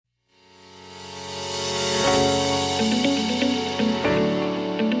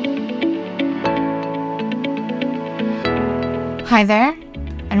Hi there,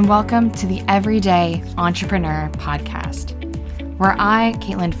 and welcome to the Everyday Entrepreneur Podcast, where I,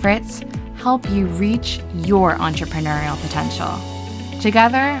 Caitlin Fritz, help you reach your entrepreneurial potential.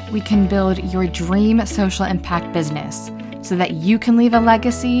 Together, we can build your dream social impact business so that you can leave a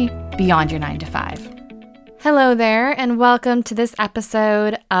legacy beyond your 9-to-5. Hello there, and welcome to this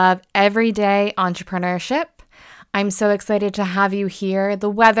episode of Everyday Entrepreneurship. I'm so excited to have you here. The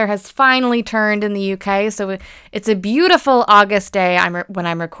weather has finally turned in the UK, so it's a beautiful August day when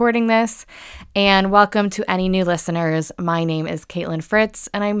I'm recording this. And welcome to any new listeners. My name is Caitlin Fritz,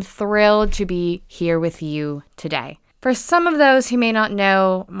 and I'm thrilled to be here with you today. For some of those who may not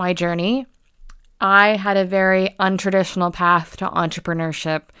know my journey, I had a very untraditional path to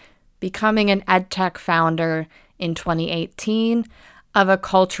entrepreneurship, becoming an edtech founder in 2018 of a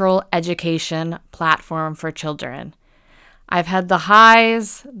cultural education platform for children. I've had the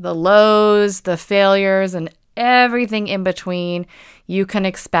highs, the lows, the failures, and everything in between you can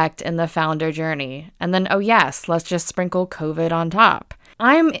expect in the founder journey. And then, oh yes, let's just sprinkle COVID on top.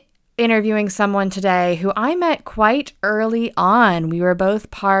 I'm interviewing someone today who I met quite early on. We were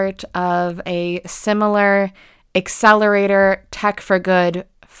both part of a similar accelerator tech for good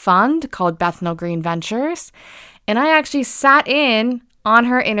fund called Bethnal Green Ventures. And I actually sat in on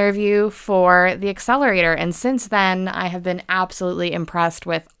her interview for the accelerator. And since then, I have been absolutely impressed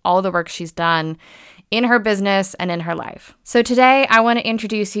with all the work she's done in her business and in her life. So today, I want to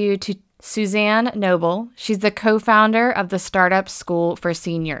introduce you to Suzanne Noble. She's the co-founder of the Startup School for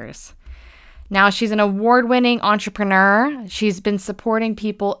Seniors. Now, she's an award-winning entrepreneur. She's been supporting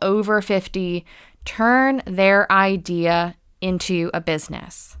people over 50 turn their idea into a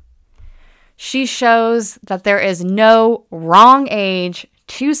business. She shows that there is no wrong age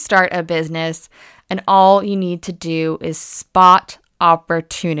to start a business, and all you need to do is spot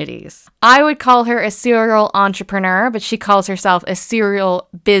opportunities. I would call her a serial entrepreneur, but she calls herself a serial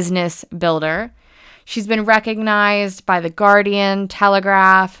business builder. She's been recognized by The Guardian,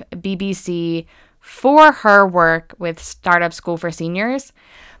 Telegraph, BBC for her work with Startup School for Seniors.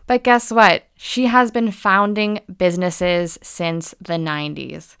 But guess what? She has been founding businesses since the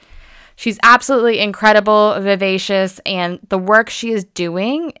 90s. She's absolutely incredible, vivacious, and the work she is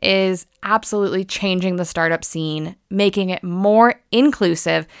doing is absolutely changing the startup scene, making it more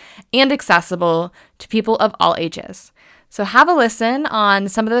inclusive and accessible to people of all ages. So have a listen on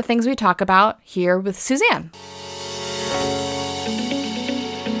some of the things we talk about here with Suzanne.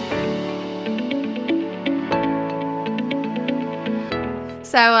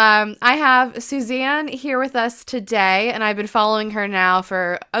 So I have Suzanne here with us today, and I've been following her now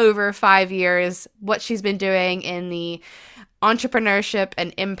for over 5 years, what she's been doing in the entrepreneurship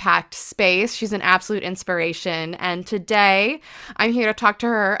and impact space. She's an absolute inspiration. And today I'm here to talk to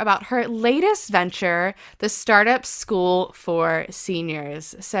her about her latest venture, the Startup School for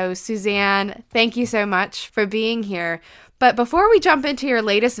Seniors. So Suzanne, thank you so much for being here. But before we jump into your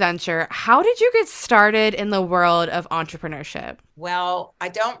latest venture, how did you get started in the world of entrepreneurship? Well, I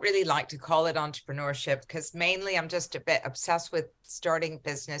don't really like to call it entrepreneurship because mainly I'm just a bit obsessed with starting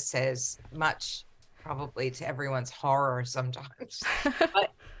businesses, much probably to everyone's horror sometimes.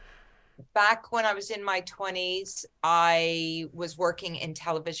 But back when I was in my 20s, I was working in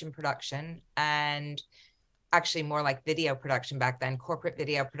television production and actually more like video production back then, corporate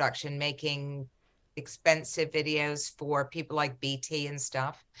video production, making expensive videos for people like BT and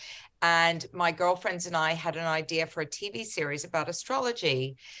stuff. And my girlfriends and I had an idea for a TV series about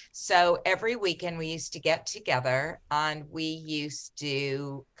astrology. So every weekend we used to get together and we used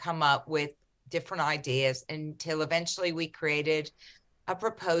to come up with different ideas until eventually we created a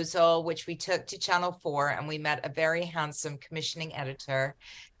proposal, which we took to Channel 4, and we met a very handsome commissioning editor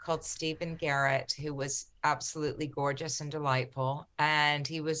called Stephen Garrett, who was absolutely gorgeous and delightful. And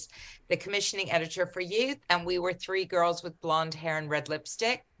he was the commissioning editor for youth. And we were three girls with blonde hair and red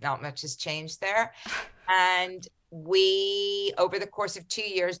lipstick. Not much has changed there. And we, over the course of 2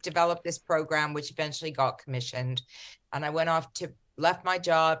 years, developed this program, which eventually got commissioned. And I went off to left my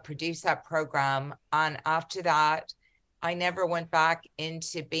job, produced that program. And after that, I never went back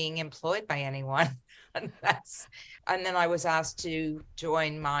into being employed by anyone. And then I was asked to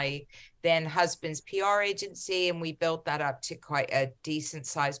join my then husband's PR agency, and we built that up to quite a decent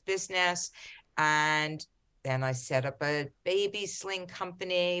sized business. And then I set up a baby sling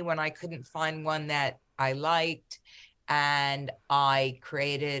company when I couldn't find one that I liked. And I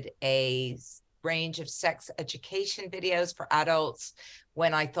created a range of sex education videos for adults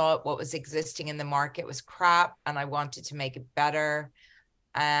when I thought what was existing in the market was crap and I wanted to make it better.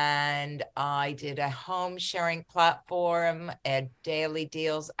 And I did a home sharing platform, a daily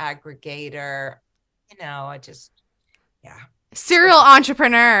deals aggregator. I just, yeah. Serial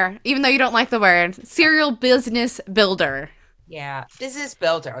entrepreneur, even though you don't like the word. Serial business builder. Yeah, business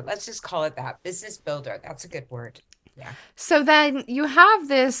builder. Let's just call it that. Business builder. That's a good word. Yeah. So then you have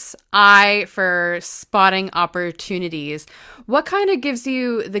this eye for spotting opportunities. What kind of gives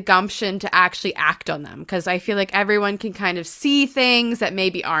you the gumption to actually act on them? Because I feel like everyone can kind of see things that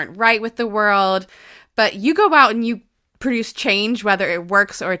maybe aren't right with the world, but you go out and you produce change, whether it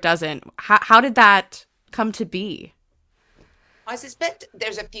works or it doesn't. How did that come to be? I suspect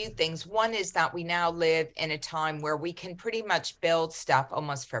there's a few things. One is that we now live in a time where we can pretty much build stuff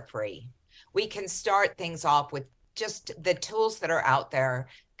almost for free. We can start things off with just the tools that are out there.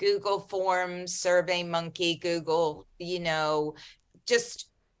 Google Forms, SurveyMonkey, Google, just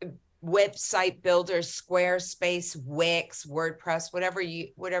website builders, Squarespace, Wix, WordPress, whatever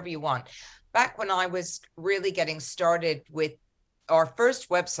you want. Back when I was really getting started with our first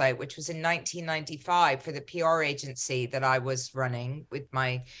website, which was in 1995 for the PR agency that I was running with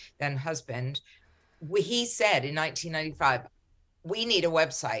my then husband, he said in 1995, we need a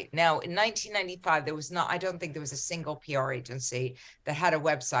website. Now, in 1995, I don't think there was a single PR agency that had a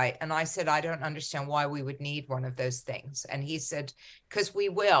website. And I said, I don't understand why we would need one of those things. And he said, because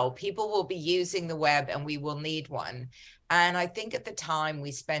people will be using the web and we will need one. And I think at the time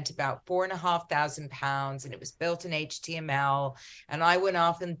we spent about £4,500 and it was built in HTML. And I went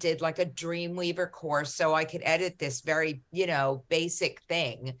off and did like a Dreamweaver course so I could edit this very, basic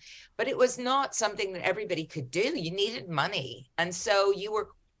thing. But it was not something that everybody could do. You needed money. And so you were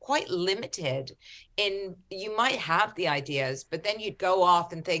quite limited you might have the ideas, but then you'd go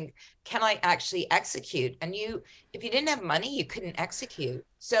off and think, can I actually execute? And if you didn't have money, you couldn't execute.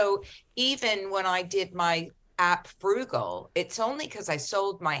 So even when I did my app Frugal, it's only because I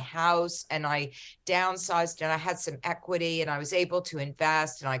sold my house and I downsized and I had some equity and I was able to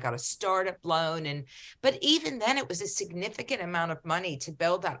invest and I got a startup loan. But even then it was a significant amount of money to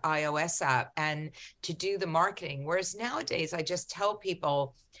build that iOS app and to do the marketing. Whereas nowadays I just tell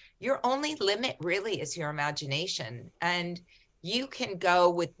people your only limit really is your imagination, and you can go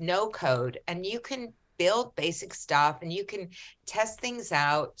with no code and you can build basic stuff and you can test things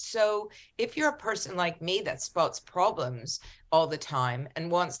out. So if you're a person like me that spots problems all the time and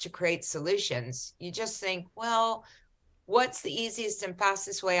wants to create solutions, you just think, well, what's the easiest and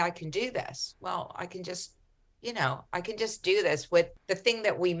fastest way I can do this? Well, I can just do this with the thing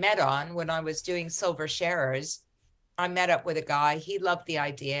that we met on when I was doing Silver Sharers. I met up with a guy. He loved the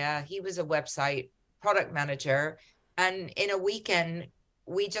idea. He was a website product manager. And in a weekend,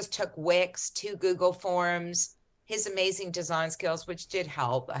 we just took Wix, 2 Google Forms, his amazing design skills, which did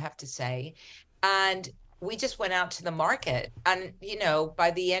help, I have to say. And we just went out to the market. And,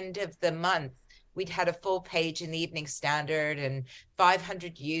 by the end of the month, we'd had a full page in the Evening Standard and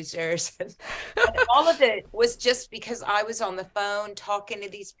 500 users. And all of it was just because I was on the phone talking to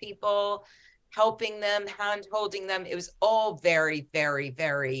these people, helping them, hand-holding them. It was all very, very,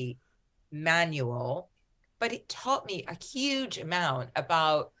 very manual. But it taught me a huge amount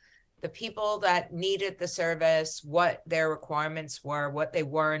about the people that needed the service, what their requirements were, what they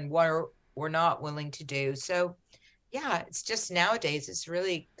were and were not willing to do. So, yeah, it's just nowadays, it's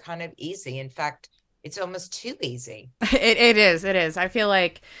really kind of easy. In fact, it's almost too easy. It is. I feel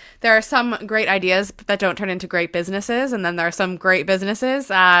like there are some great ideas that don't turn into great businesses. And then there are some great businesses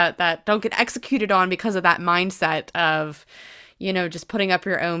that don't get executed on because of that mindset of, just putting up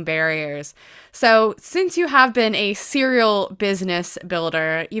your own barriers. So since you have been a serial business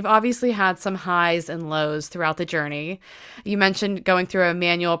builder, you've obviously had some highs and lows throughout the journey. You mentioned going through a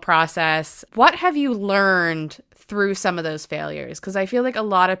manual process. What have you learned through some of those failures? Because I feel like a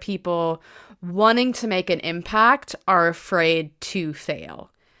lot of people wanting to make an impact are afraid to fail,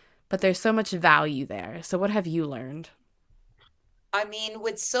 but there's so much value there. So what have you learned? I mean,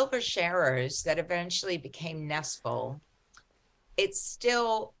 with Silver Sharers that eventually became Nestful,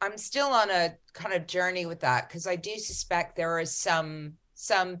 I'm still on a kind of journey with that, because I do suspect there are some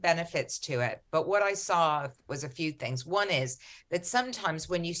benefits to it. But what I saw was a few things. One is that sometimes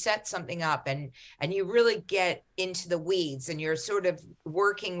when you set something up and you really get into the weeds and you're sort of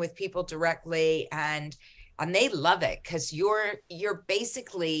working with people directly and they love it, because you're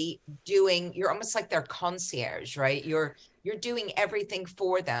basically you're almost like their concierge, right? You're doing everything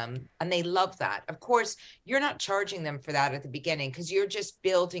for them and they love that. Of course, you're not charging them for that at the beginning because you're just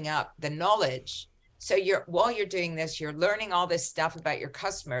building up the knowledge. So while you're doing this, you're learning all this stuff about your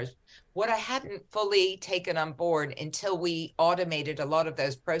customers. What I hadn't fully taken on board until we automated a lot of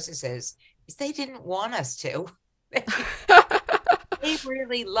those processes is they didn't want us to. They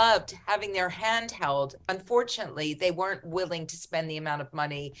really loved having their hand held. Unfortunately, they weren't willing to spend the amount of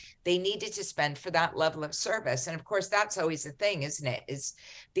money they needed to spend for that level of service. And of course, that's always the thing, isn't it? Is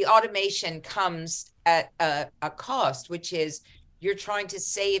the automation comes at a cost, which is you're trying to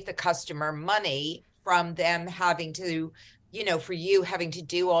save the customer money from them having to, for you having to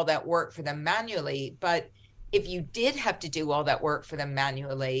do all that work for them manually. But if you did have to do all that work for them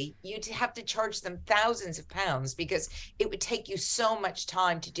manually, you'd have to charge them thousands of pounds because it would take you so much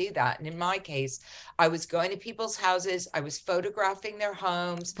time to do that. And in my case, I was going to people's houses, I was photographing their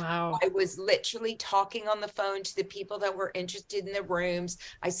homes. Wow. I was literally talking on the phone to the people that were interested in the rooms.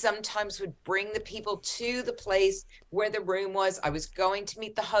 I sometimes would bring the people to the place where the room was. I was going to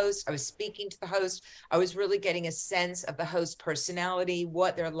meet the host. I was speaking to the host. I was really getting a sense of the host personality,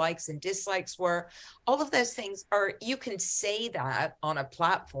 what their likes and dislikes were. All of those things you can say that on a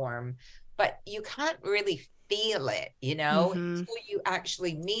platform, but you can't really feel it, until you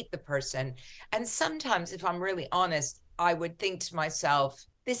actually meet the person. And sometimes, if I'm really honest, I would think to myself,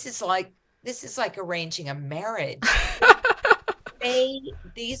 this is like arranging a marriage.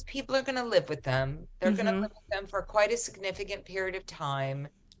 These people are going to live with them. They're going to live with them for quite a significant period of time.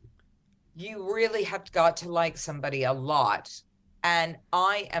 You really have got to like somebody a lot. And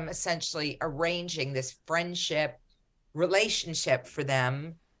I am essentially arranging this friendship relationship for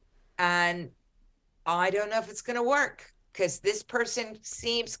them. And I don't know if it's going to work because this person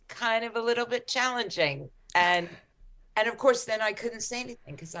seems kind of a little bit challenging. And of course, then I couldn't say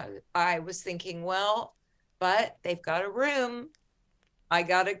anything because I was thinking, well, but they've got a room. I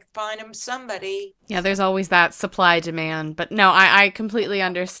got to find them somebody. Yeah, there's always that supply demand. But no, I completely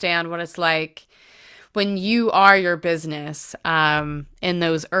understand what it's like when you are your business in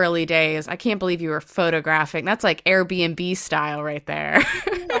those early days. I can't believe you were photographing. That's like Airbnb style right there.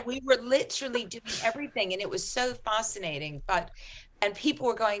 We were literally doing everything, and it was so fascinating. And people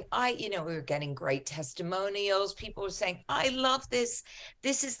were going, we were getting great testimonials. People were saying, I love this.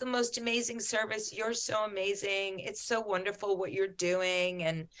 This is the most amazing service. You're so amazing. It's so wonderful what you're doing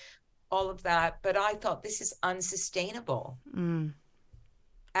and all of that. But I thought, this is unsustainable.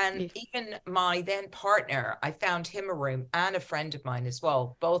 And even my then partner, I found him a room, and a friend of mine as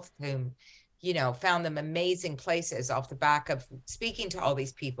well, both of whom, found them amazing places off the back of speaking to all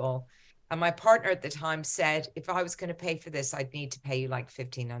these people. And my partner at the time said, if I was going to pay for this, I'd need to pay you like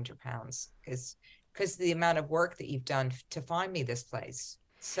 £1,500 because the amount of work that you've done to find me this place.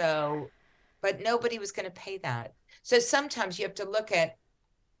 So, but nobody was going to pay that. So sometimes you have to look at,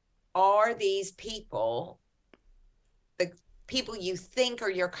 are these people, the people you think are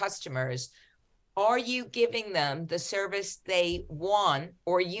your customers, are you giving them the service they want,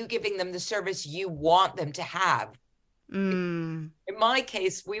 or are you giving them the service you want them to have? In my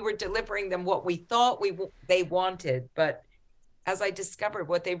case, we were delivering them what we thought they wanted, but as I discovered,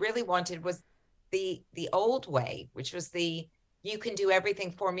 what they really wanted was the old way, which was the you can do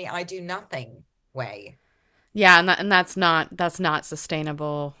everything for me, I do nothing way. Yeah, and that's not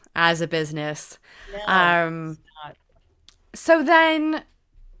sustainable as a business. No, it's not. So then,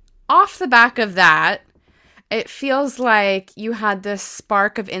 off the back of that, it feels like you had this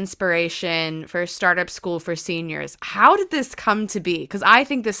spark of inspiration for Startup School for Seniors. How did this come to be? Because I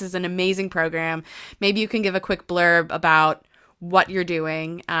think this is an amazing program. Maybe you can give a quick blurb about what you're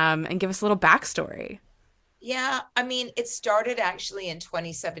doing and give us a little backstory. Yeah, I mean, it started actually in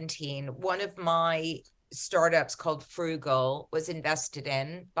 2017. One of my startups called Frugal was invested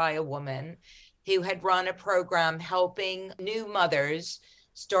in by a woman who had run a program helping new mothers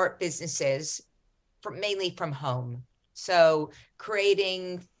start businesses mainly from home. So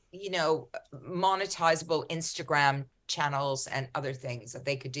creating, monetizable Instagram channels and other things that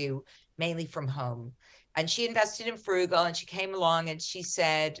they could do mainly from home. And she invested in Frugal, and she came along and she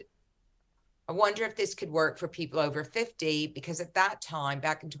said, I wonder if this could work for people over 50, because at that time,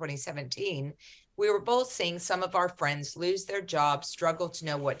 back in 2017, we were both seeing some of our friends lose their jobs, struggle to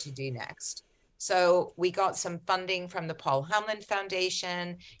know what to do next. So we got some funding from the Paul Hamlin Foundation.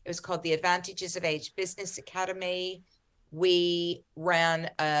 It was called the Advantages of Age Business Academy. We ran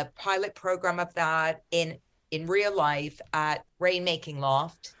a pilot program of that in real life at Rainmaking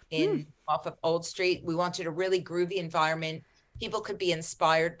Loft off of Old Street. We wanted a really groovy environment people could be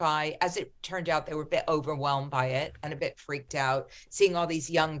inspired by. As it turned out, they were a bit overwhelmed by it and a bit freaked out, seeing all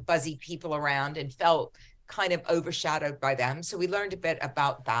these young, buzzy people around, and felt kind of overshadowed by them. So we learned a bit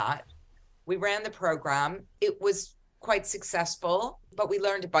about that. We ran the program. It was quite successful, but we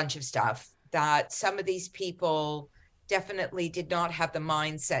learned a bunch of stuff, that some of these people definitely did not have the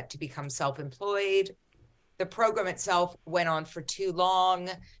mindset to become self-employed. The program itself went on for too long.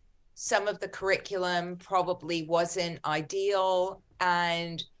 Some of the curriculum probably wasn't ideal.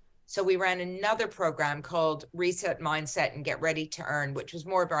 And so we ran another program called Reset Mindset and Get Ready to Earn, which was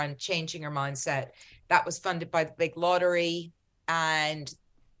more around changing your mindset. That was funded by the big lottery. And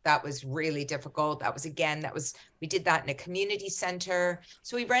that was really difficult. We did that in a community center.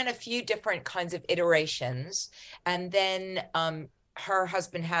 So we ran a few different kinds of iterations. And then her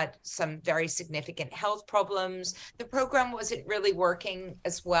husband had some very significant health problems. The program wasn't really working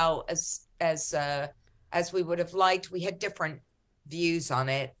as well as we would have liked. We had different views on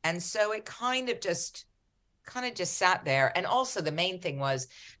it, and so it kind of just sat there. And also the main thing was,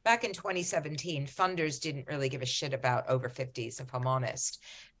 back in 2017, funders didn't really give a shit about over 50s, if I'm honest.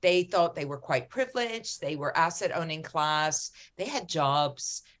 They thought they were quite privileged. They were asset owning class. They had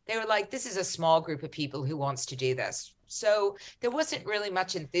jobs. They were like, this is a small group of people who wants to do this. So there wasn't really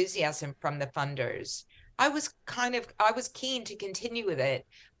much enthusiasm from the funders. I was keen to continue with it,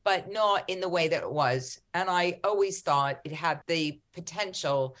 but not in the way that it was. And I always thought it had the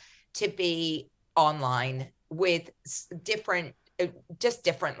potential to be online with differently.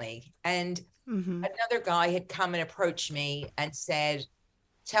 And another guy had come and approached me and said,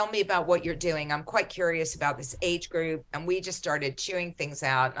 tell me about what you're doing. I'm quite curious about this age group. And we just started chewing things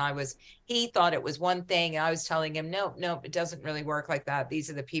out. And he thought it was one thing. And I was telling him, no, it doesn't really work like that.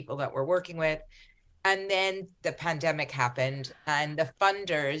 These are the people that we're working with. And then the pandemic happened, and the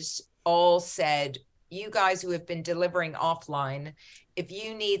funders all said, you guys who have been delivering offline, if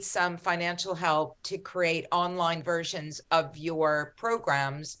you need some financial help to create online versions of your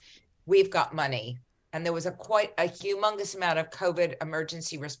programs, we've got money. And there was quite a humongous amount of COVID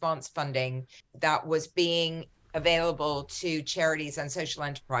emergency response funding that was being available to charities and social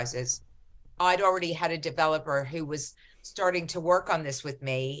enterprises. I'd already had a developer who was starting to work on this with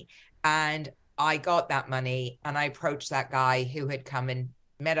me, and I got that money, and I approached that guy who had come and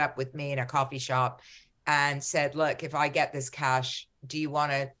met up with me in a coffee shop and said, look, if I get this cash, do you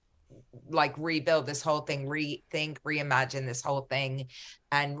want to rebuild this whole thing, reimagine this whole thing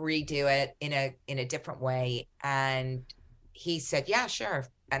and redo it in a different way? And he said, yeah, sure.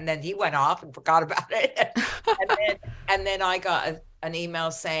 And then he went off and forgot about it. and then I got an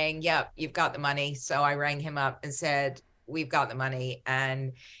email saying, yep, you've got the money. So I rang him up and said, we've got the money.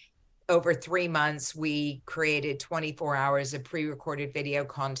 And over 3 months, we created 24 hours of pre-recorded video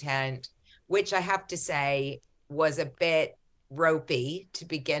content, which I have to say was a bit ropey to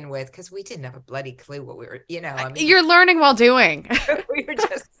begin with, because we didn't have a bloody clue what we were, you're learning while doing. We were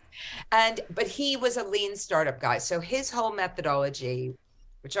but he was a lean startup guy. So his whole methodology,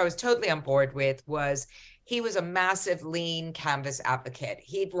 which I was totally on board with, was he was a massive lean canvas advocate.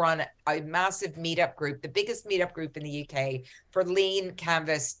 He'd run a massive meetup group, the biggest meetup group in the UK for lean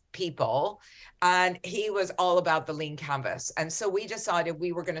canvas people. And he was all about the lean canvas. And so we decided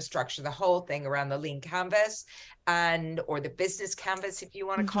we were going to structure the whole thing around the lean canvas, or the business canvas, if you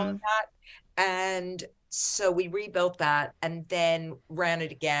want to call it that. And so we rebuilt that and then ran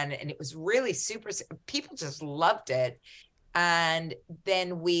it again. And it was really people just loved it. And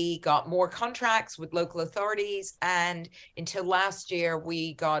then we got more contracts with local authorities. And until last year,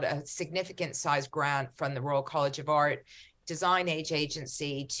 we got a significant size grant from the Royal College of Art Design Age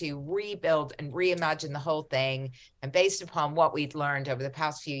Agency to rebuild and reimagine the whole thing. And based upon what we'd learned over the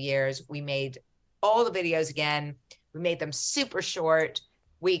past few years, we made all the videos again. We made them super short.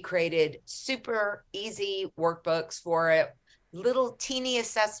 We created super easy workbooks for it. Little teeny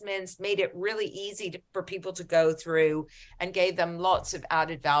assessments, made it really easy for people to go through, and gave them lots of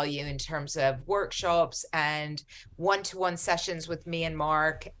added value in terms of workshops and one-to-one sessions with me and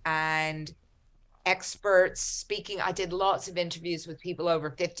Mark and experts speaking. I did lots of interviews with people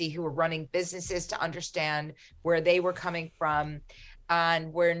over 50 who were running businesses to understand where they were coming from.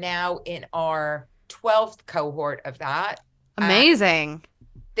 And we're now in our 12th cohort of that. Amazing.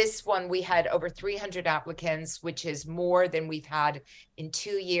 This one, we had over 300 applicants, which is more than we've had in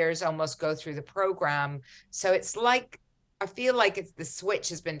 2 years almost go through the program. So it's like, I feel like the switch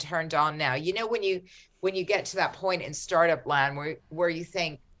has been turned on now. When you get to that point in startup land where you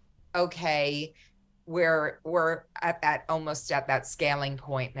think, okay, we're almost at that scaling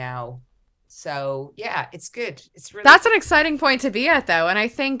point now. So yeah, it's good. It's really That's an exciting point to be at, though. And I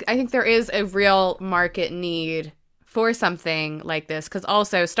think there is a real market need for something like this, because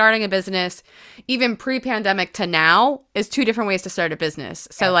also starting a business, even pre-pandemic to now, is 2 different ways to start a business.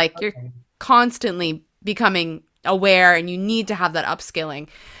 So you're constantly becoming aware, and you need to have that upskilling.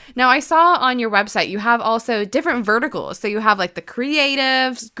 Now, I saw on your website you have also different verticals. So you have the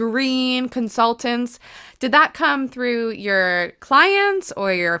creatives, green, consultants. Did that come through your clients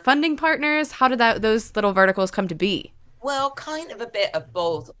or your funding partners? How did those little verticals come to be? Well, kind of a bit of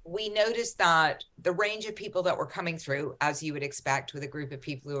both. We noticed that the range of people that were coming through, as you would expect with a group of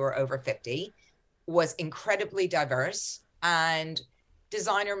people who are over 50, was incredibly diverse. And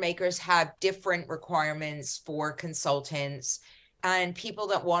designer makers have different requirements for consultants and people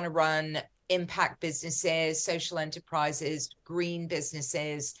that want to run impact businesses, social enterprises, green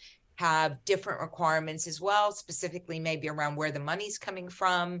businesses have different requirements as well, specifically maybe around where the money's coming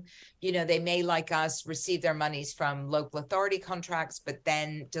from. You know, they may, like us, receive their monies from local authority contracts, but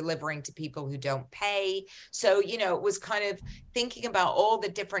then delivering to people who don't pay. So, you know, it was kind of thinking about all the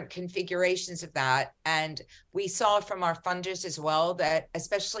different configurations of that. And we saw from our funders as well that,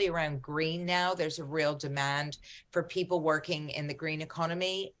 especially around green now, there's a real demand for people working in the green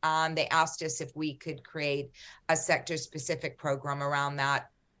economy. And they asked us if we could create a sector specific program around that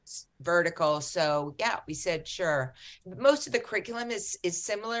vertical. So yeah, we said sure. Most of the curriculum is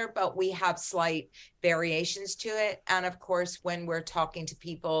similar, but we have slight variations to it. And of course, when we're talking to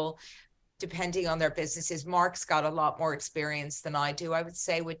people, depending on their businesses, Mark's got a lot more experience than I do, I would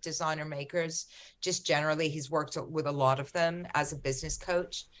say, with designer makers. Just generally, he's worked with a lot of them as a business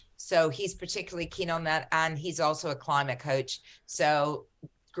coach. So he's particularly keen on that. And he's also a climate coach. So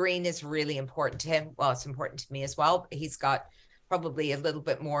green is really important to him. Well, it's important to me as well. He's got probably a little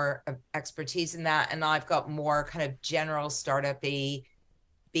bit more of expertise in that. And I've got more kind of general startup-y,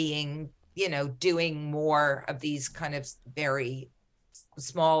 being, you know, doing more of these kind of very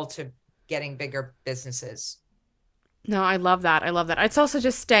small to getting bigger businesses. No, I love that. I love that. It's also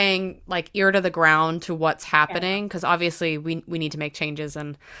just staying like ear to the ground to what's happening, because obviously we need to make changes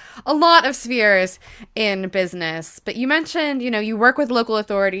in a lot of spheres in business. But you mentioned, you know, you work with local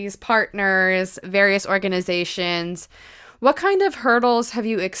authorities, partners, various organizations. What kind of hurdles have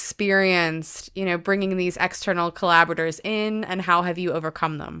you experienced, you know, bringing these external collaborators in, and how have you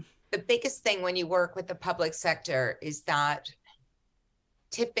overcome them? The biggest thing when you work with the public sector is that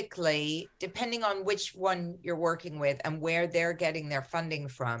typically, depending on which one you're working with and where they're getting their funding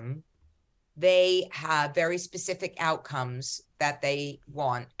from, they have very specific outcomes that they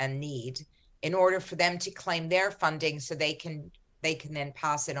want and need in order for them to claim their funding, so they can then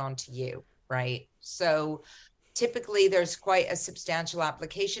pass it on to you, right? So typically, there's quite a substantial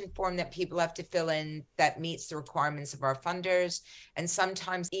application form that people have to fill in that meets the requirements of our funders. And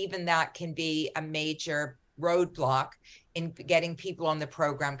sometimes even that can be a major roadblock in getting people on the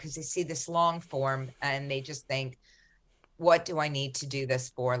program, because they see this long form and they just think, what do I need to do this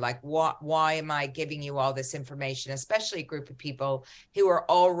for? Like, why am I giving you all this information? Especially a group of people who are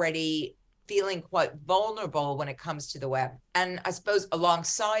already feeling quite vulnerable when it comes to the web. And I suppose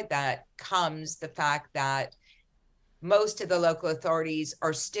alongside that comes the fact that most of the local authorities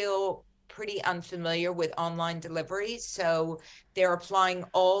are still pretty unfamiliar with online delivery. So they're applying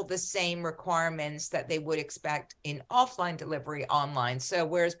all the same requirements that they would expect in offline delivery online. So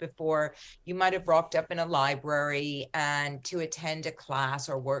whereas before you might have rocked up in a library and to attend a class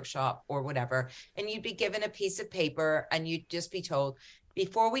or workshop or whatever, and you'd be given a piece of paper and you'd just be told,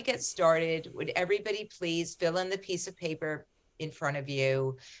 before we get started, would everybody please fill in the piece of paper in front of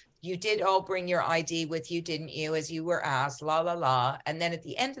you? You did all bring your ID with you, didn't you, as you were asked, la, la, la. And then at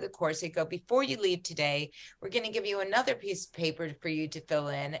the end of the course, they go, before you leave today, we're going to give you another piece of paper for you to fill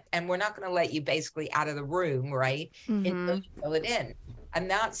in. And we're not going to let you basically out of the room, right, until you fill it in. And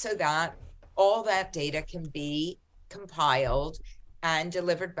that's so that all that data can be compiled and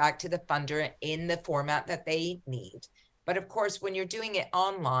delivered back to the funder in the format that they need. But of course, when you're doing it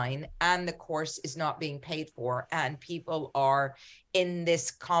online and the course is not being paid for, and people are in this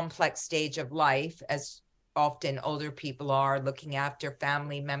complex stage of life, as often older people are, looking after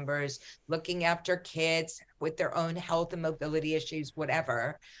family members, looking after kids with their own health and mobility issues,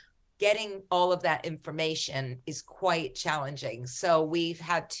 whatever, getting all of that information is quite challenging. So we've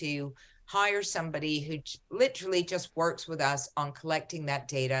had to hire somebody who literally just works with us on collecting that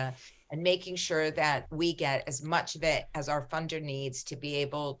data and making sure that we get as much of it as our funder needs to be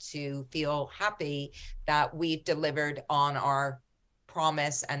able to feel happy that we've delivered on our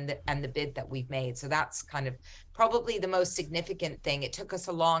promise and the bid that we've made. So that's kind of probably the most significant thing. It took us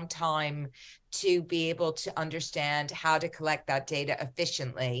a long time to be able to understand how to collect that data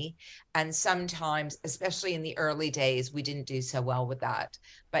efficiently. And sometimes, especially in the early days, we didn't do so well with that.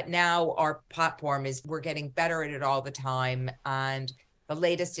 But now our platform we're getting better at it all the time. And the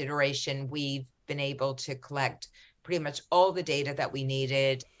latest iteration, we've been able to collect pretty much all the data that we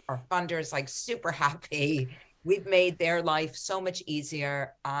needed. Our funders like super happy. We've made their life so much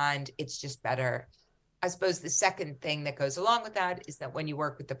easier and it's just better. I suppose the second thing that goes along with that is that when you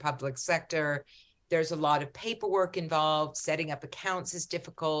work with the public sector, there's a lot of paperwork involved. Setting up accounts is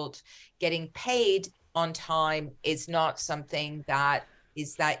difficult. Getting paid on time is not something that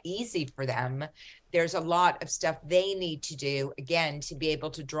is that easy for them. There's a lot of stuff they need to do, again, to be able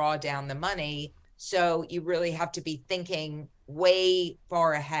to draw down the money. So you really have to be thinking way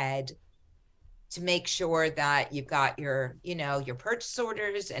far ahead to make sure that you've got your, your purchase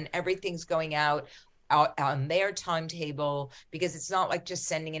orders and everything's going out on their timetable, because it's not like just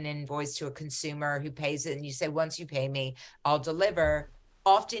sending an invoice to a consumer who pays it and you say, once you pay me, I'll deliver.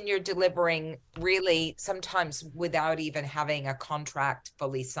 Often you're delivering really sometimes without even having a contract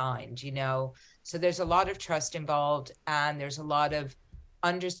fully signed, So there's a lot of trust involved, and there's a lot of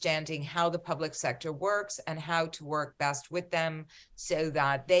understanding how the public sector works and how to work best with them so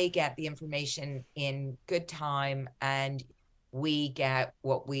that they get the information in good time and we get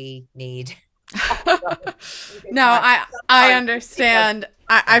what we need. No, I understand.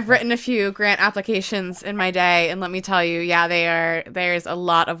 I've written a few grant applications in my day, and let me tell you, yeah, there's a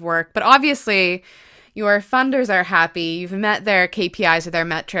lot of work. But obviously, your funders are happy. You've met their KPIs or their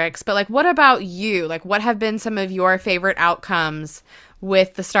metrics. But what about you? What have been some of your favorite outcomes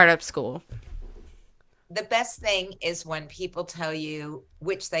with the startup school? The best thing is when people tell you,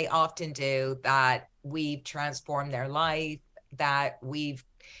 which they often do, that we've transformed their life, that we've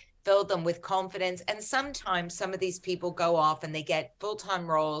filled them with confidence. And sometimes some of these people go off and they get full-time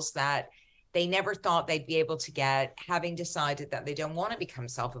roles that they never thought they'd be able to get, having decided that they don't want to become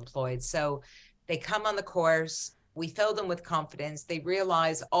self-employed. So they come on the course, we fill them with confidence, they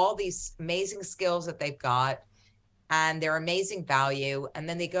realize all these amazing skills that they've got and their amazing value. And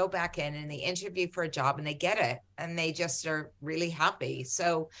then they go back in and they interview for a job and they get it. And they just are really happy.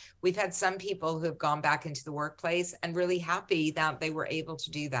 So we've had some people who have gone back into the workplace and really happy that they were able to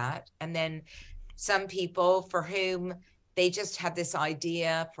do that. And then some people for whom they just had this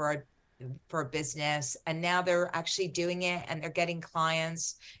idea for a business, and now they're actually doing it and they're getting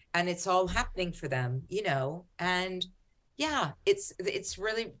clients and it's all happening for them, and yeah, it's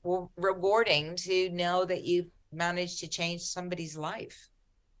really rewarding to know that you've managed to change somebody's life.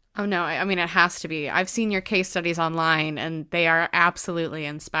 Oh, no, I mean, it has to be. I've seen your case studies online and they are absolutely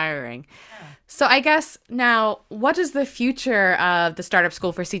inspiring. Yeah. So I guess now, what does the future of the Startup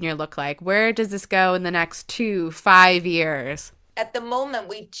School for Senior look like? Where does this go in the next 2-5 years? At the moment,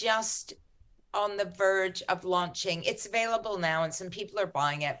 we just on the verge of launching. It's available now and some people are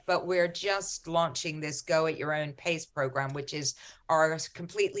buying it, but we're just launching this Go at Your Own Pace program, which is our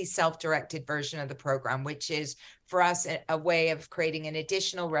completely self-directed version of the program, which is for us a way of creating an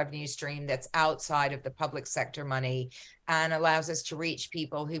additional revenue stream that's outside of the public sector money and allows us to reach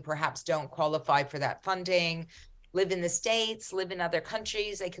people who perhaps don't qualify for that funding, live in the States, live in other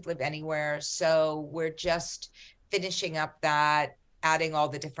countries, they could live anywhere. So we're just finishing up that, adding all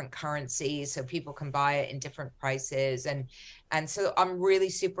the different currencies so people can buy it in different prices. And so I'm really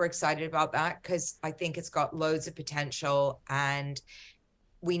super excited about that because I think it's got loads of potential, and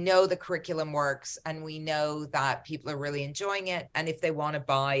we know the curriculum works and we know that people are really enjoying it. And if they want to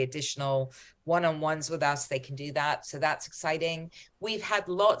buy additional one-on-ones with us, they can do that. So that's exciting. We've had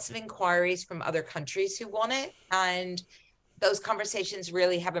lots of inquiries from other countries who want it, and those conversations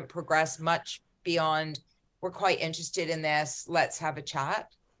really haven't progressed much beyond, we're quite interested in this, let's have a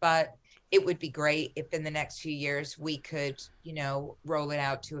chat. But it would be great if in the next few years we could, roll it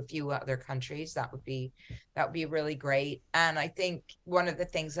out to a few other countries. That would be really great. And I think one of the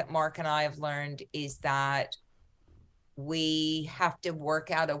things that Mark and I have learned is that we have to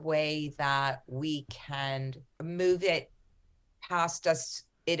work out a way that we can move it past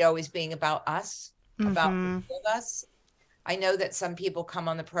it always being about us, about us. I know that some people come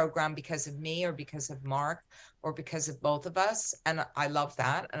on the program because of me or because of Mark or because of both of us. And I love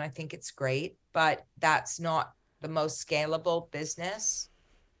that. And I think it's great, but that's not the most scalable business.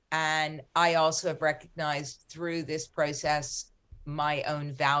 And I also have recognized through this process my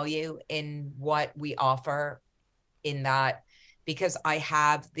own value in what we offer, in that because I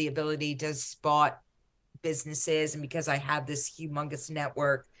have the ability to spot businesses and because I have this humongous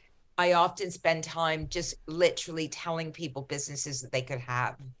network, I often spend time just literally telling people businesses that they could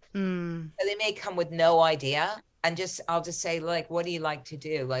have. So they may come with no idea, and I'll just say, what do you like to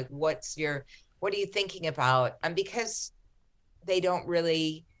do? What are you thinking about? And because they don't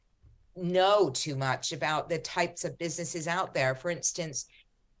really know too much about the types of businesses out there. For instance,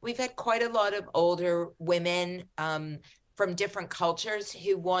 we've had quite a lot of older women from different cultures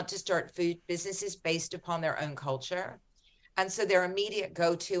who want to start food businesses based upon their own culture. And so their immediate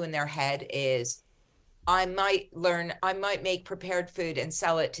go-to in their head is, I might make prepared food and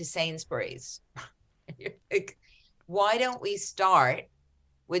sell it to Sainsbury's. You're like, why don't we start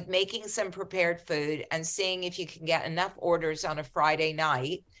with making some prepared food and seeing if you can get enough orders on a Friday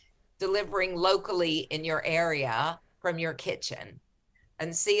night delivering locally in your area from your kitchen,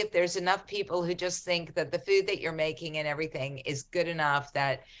 and see if there's enough people who just think that the food that you're making and everything is good enough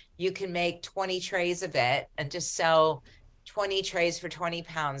that you can make 20 trays of it and just sell 20 trays for 20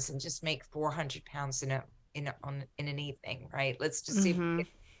 pounds and just make 400 pounds in an evening, right? Let's just see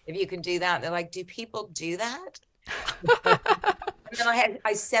if you can do that. They're like, do people do that? And then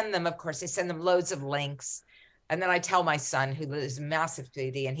I send them, of course, I send them loads of links. And then I tell my son, who is a massive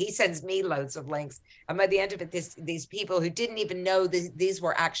foodie, and he sends me loads of links. And by the end of it, these people who didn't even know these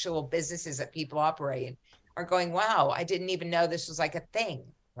were actual businesses that people operate are going, wow, I didn't even know this was like a thing,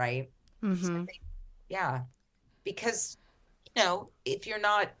 right? So yeah, because, you know, if you're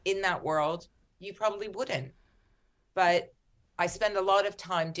not in that world, you probably wouldn't. But I spend a lot of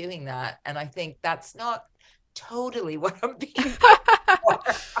time doing that. And I think that's not totally what I'm being for.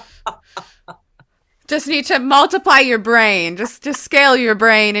 Just need to multiply your brain. Just scale your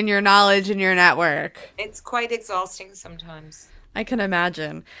brain and your knowledge and your network. It's quite exhausting sometimes. I can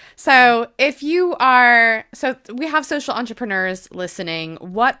imagine. So so we have social entrepreneurs listening.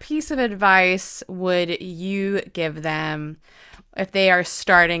 What piece of advice would you give them if they are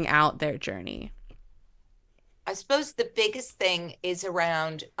starting out their journey? I suppose the biggest thing is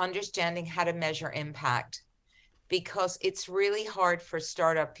around understanding how to measure impact, because it's really hard for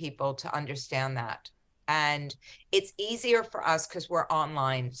startup people to understand that. And it's easier for us because we're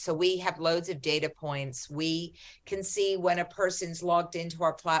online. So we have loads of data points. We can see when a person's logged into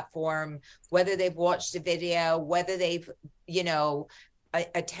our platform, whether they've watched a video, whether they've, you know,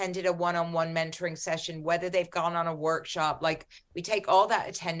 attended a one-on-one mentoring session, whether they've gone on a workshop. Like, we take all that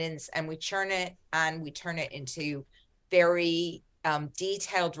attendance and we churn it and we turn it into very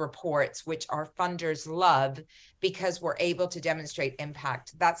detailed reports, which our funders love because we're able to demonstrate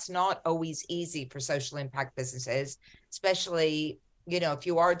impact. That's not always easy for social impact businesses, especially, you know, if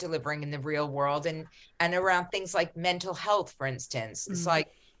you are delivering in the real world and around things like mental health, for instance. It's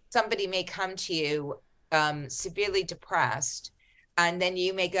like somebody may come to you severely depressed, and then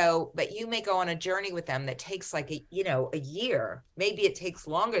you may go on a journey with them that takes like a year. Maybe it takes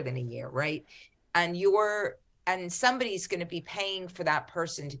longer than a year, right? And somebody's going to be paying for that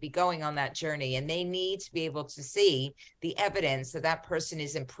person to be going on that journey, and they need to be able to see the evidence that that person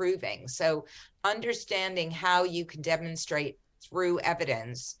is improving. So understanding how you can demonstrate through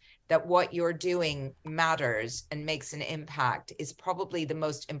evidence that what you're doing matters and makes an impact is probably the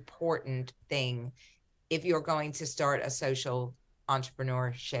most important thing if you're going to start a social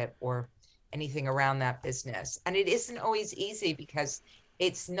entrepreneurship or anything around that business. And it isn't always easy because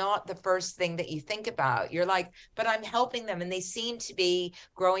it's not the first thing that you think about. You're like, but I'm helping them and they seem to be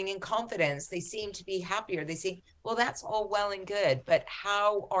growing in confidence. They seem to be happier. Well, that's all well and good, but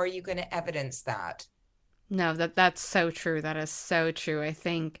how are you going to evidence that? No, that's so true. That is so true. I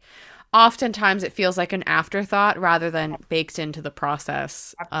think oftentimes it feels like an afterthought rather than baked into the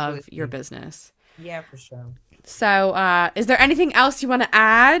process of your business. Yeah, for sure. So is there anything else you want to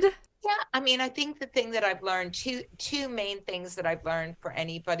add? Yeah, I mean, I think the thing that I've learned, two main things that I've learned for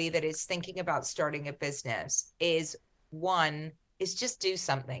anybody that is thinking about starting a business is, one is just do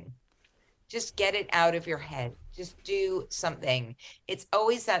something. Just get it out of your head. Just do something. It's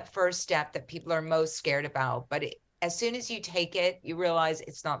always that first step that people are most scared about, but as soon as you take it, you realize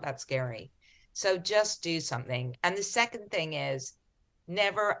it's not that scary. So just do something. And the second thing is,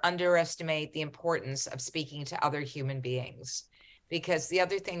 never underestimate the importance of speaking to other human beings. Because the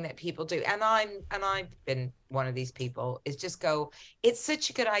other thing that people do, and I've been one of these people, is just go, it's such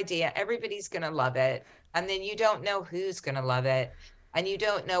a good idea. Everybody's going to love it. And then you don't know who's going to love it. And you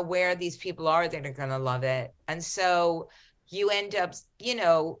don't know where these people are that are going to love it. And so you end up, you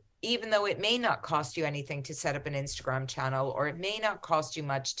know, even though it may not cost you anything to set up an Instagram channel, or it may not cost you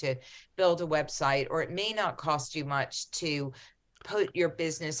much to build a website, or it may not cost you much to put your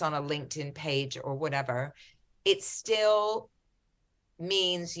business on a LinkedIn page or whatever, it still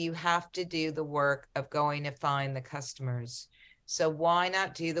means you have to do the work of going to find the customers. So why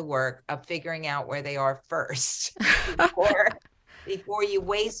not do the work of figuring out where they are first before you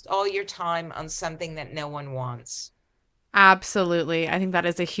waste all your time on something that no one wants? Absolutely. I think that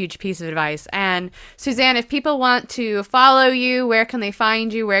is a huge piece of advice. And Suzanne, if people want to follow you, where can they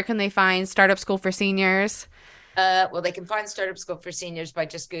find you? Where can they find Startup School for Seniors? Well, they can find Startup School for Seniors by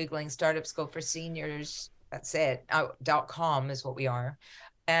just Googling Startup School for Seniors. That's it. .com is what we are.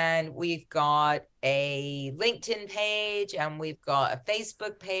 And we've got a LinkedIn page, and we've got a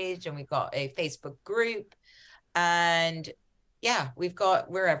Facebook page, and we've got a Facebook group. And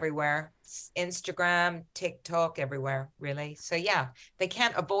we're everywhere. Instagram, TikTok, everywhere, really. So yeah, they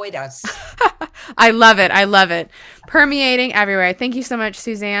can't avoid us. I love it. I love it. Permeating everywhere. Thank you so much,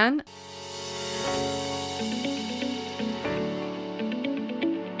 Suzanne.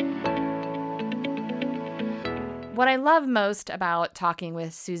 What I love most about talking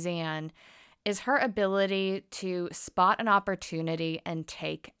with Suzanne is her ability to spot an opportunity and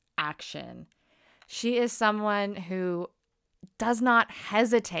take action. She is someone who does not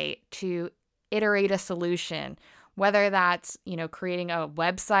hesitate to iterate a solution, whether that's, creating a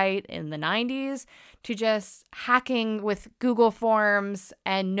website in the 90s to just hacking with Google Forms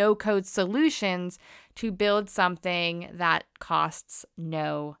and no-code solutions to build something that costs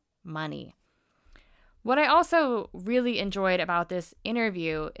no money. What I also really enjoyed about this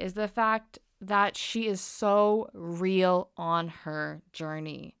interview is the fact that she is so real on her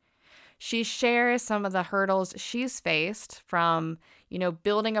journey. She shares some of the hurdles she's faced from,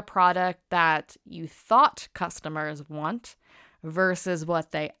 building a product that you thought customers want versus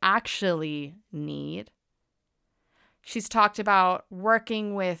what they actually need. She's talked about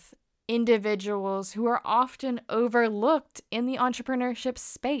working with individuals who are often overlooked in the entrepreneurship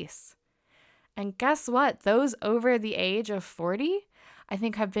space. And guess what? Those over the age of 40, I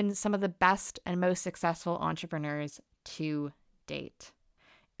think, have been some of the best and most successful entrepreneurs to date.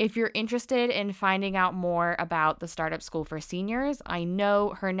 If you're interested in finding out more about the Startup School for Seniors, I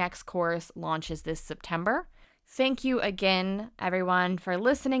know her next course launches this September. Thank you again, everyone, for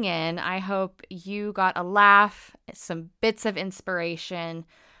listening in. I hope you got a laugh, some bits of inspiration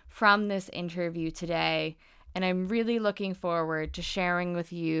from this interview today. And I'm really looking forward to sharing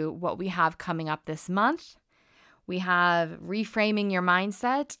with you what we have coming up this month. We have reframing your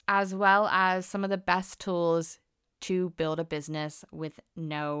mindset, as well as some of the best tools to build a business with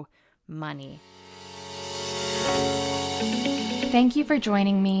no money. Thank you for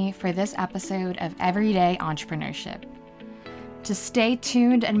joining me for this episode of Everyday Entrepreneurship. To stay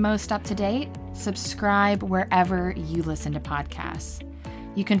tuned and most up to date, subscribe wherever you listen to podcasts.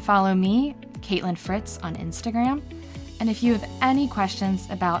 You can follow me, Caitlin Fritz, on Instagram. And if you have any questions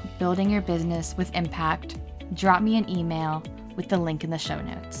about building your business with impact, drop me an email with the link in the show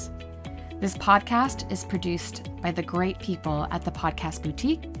notes. This podcast is produced by the great people at the Podcast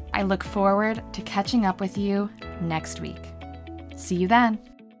Boutique. I look forward to catching up with you next week. See you then.